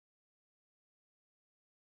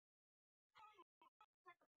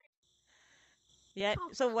Yeah.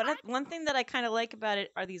 So, So one thing that I kind of like about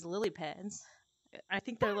it are these lily pads. I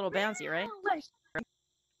think they're a little bouncy, right?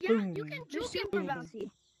 Yeah, Boom. you can They're juke super them. bouncy.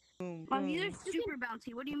 Boom, Mom, these are boom. super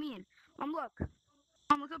bouncy. What do you mean? Look. Look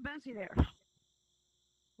how bouncy they are.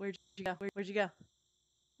 Where'd you go? Where'd you go?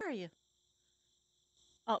 Where are you?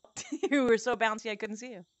 Oh, you were so bouncy I couldn't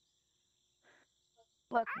see you.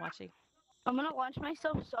 Look, I'm watching. I'm gonna launch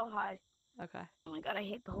myself so high. Okay. Oh my god, I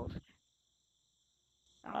hate the whole thing.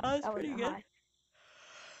 That's that pretty wasn't good. high.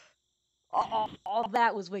 All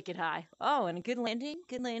that was wicked high. Oh, and a good landing.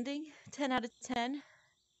 Good landing. 10 out of 10.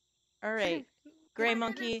 All right. Gray 10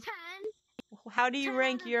 out of Monkey. 10. How do you 10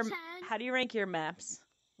 rank out of your 10. How do you rank your maps?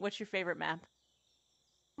 What's your favorite map?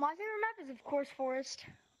 My favorite map is, of course, Forest.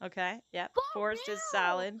 Okay. Yep. For Forest is real.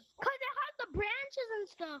 solid. Cause it has the branches and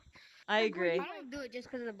stuff. I Like, agree. I don't do it just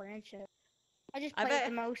because of the branches. I just I play it bet-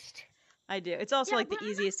 the most. I do. It's also Yeah, like the but I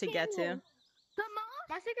like easiest to get to. Canyon. The most.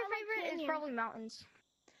 My second I like favorite is Canyon. probably mountains.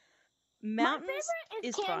 Mountains My favorite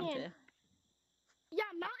is fun Canyon. too. Yeah,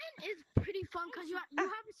 mountain is pretty fun because you have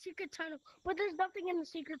a secret tunnel, but there's nothing in the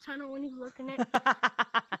secret tunnel when you look in it.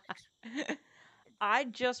 I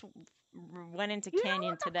just went into You know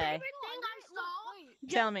Canyon what the today. favorite thing I saw?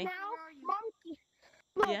 Tell just me. Now, monkey.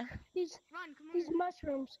 Look, Yeah. these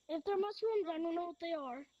mushrooms. If they're mushrooms, I don't know what they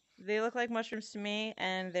are. They look like mushrooms to me,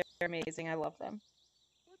 and they're amazing. I love them.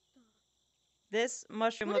 This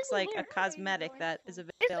mushroom What looks is it like here? a cosmetic that is It's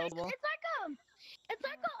available. like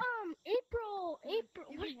April.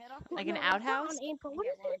 What, Like an no, it's not outhouse? on April. What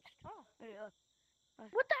is it? Oh, yeah.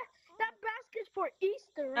 What that basket's for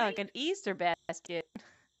Easter, Oh, right? like an Easter basket.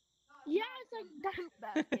 Yeah, it's like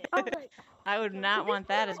that. Basket. I was like, I would not Did want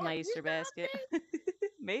they that put as it my on Easter Easter basket.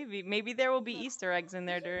 Maybe there will be Easter eggs in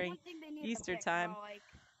there during Easter time.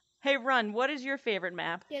 Hey, Run, what is your favorite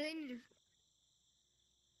map? Yeah, they need to.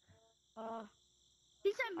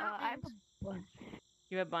 he said I have mountains. a bunch.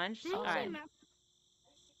 You have a bunch? Did he say Alright. mountains?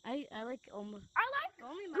 I like almost. I like The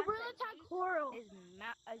only map Gorilla Tag Coral. is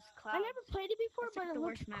cloud. I never played it before, That's but like it the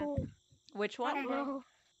looks worst map. cool. Which I one? don't know.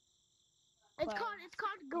 It's Cloud.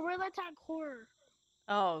 called Gorilla Tag Horror.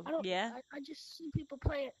 Oh, I don't. yeah? I just see people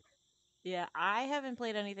play it. Yeah, I haven't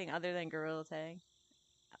played anything other than Gorilla Tag.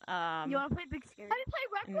 You wanna play Big Scary? Have you played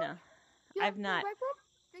Rec Room? No. You I've haven't not. played Rec Room?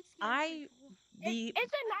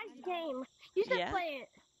 It's a nice game. You should Yeah? play it.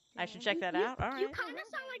 I should check that You- out. Alright. You kind of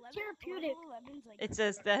sound like therapeutic, It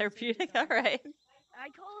says therapeutic. Alright. I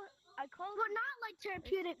call but not like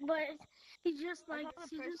therapeutic. But he's just like I call the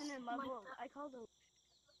he's person just in like level. that. I call the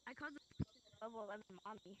level 11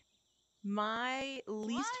 mommy. My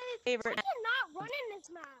least I favorite. cannot run in this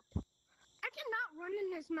map. I cannot run in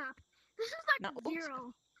this map. This is like No, a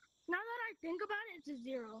zero. Now that I think about it, it's a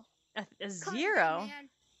zero. A zero? Man.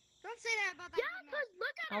 Don't say that about that. Yeah, because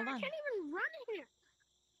look at Hold it. I on. can't even run in here.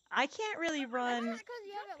 I can't really run. That's because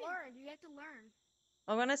you haven't learned. You have to learn.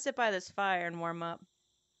 I'm gonna sit by this fire and warm up.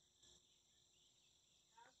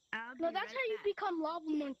 No, that's how you become lava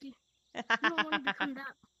monkey. You don't want to become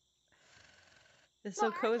that. It's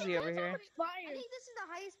so cozy over There's so here. much I fire. think this is the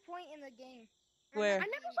highest point in the game. Where? I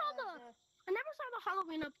never saw the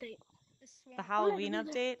Halloween update. The Halloween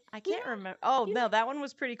either. update? I can't remember. Oh, you no, know- that one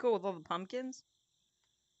was pretty cool with all the pumpkins.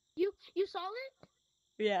 You saw it?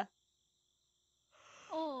 Yeah.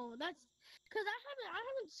 Oh, that's because I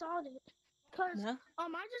haven't saw it. Cause No?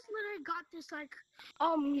 I just literally got this like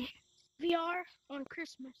VR on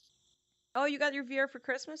Christmas. Oh, you got your VR for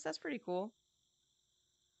Christmas? That's pretty cool.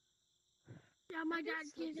 Yeah, my dad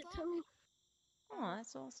gave it to me. Oh,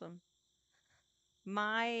 that's awesome.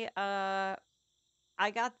 My, I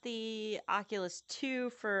got the Oculus 2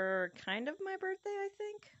 for kind of my birthday, I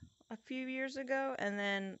think, a few years ago. And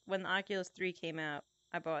then when the Oculus 3 came out,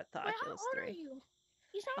 I bought the Wait, Oculus how old 3. are you?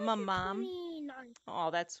 You sound I'm like a you're mom. 29. Oh,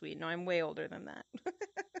 that's sweet. No, I'm way older than that.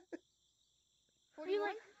 Are you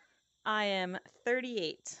like? I am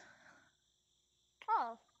 38.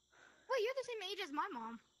 Oh. Wait, you're the same age as my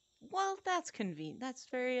mom. Well, that's convenient. That's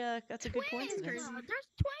very, that's a good coincidence. There's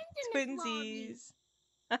twins in this lobby.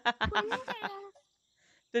 Twinsies. Twins.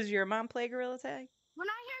 Does your mom play Gorilla Tag? When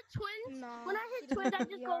I hear twins, No. when I hear twins, I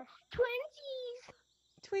just go twinsies.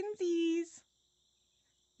 Twinsies.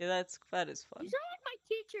 Yeah, that is fun. You sound like my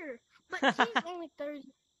teacher, but she's only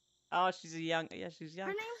 30. Oh, she's young. Yeah, she's young.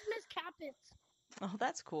 Her name's Miss Capitz. Oh,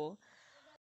 that's cool.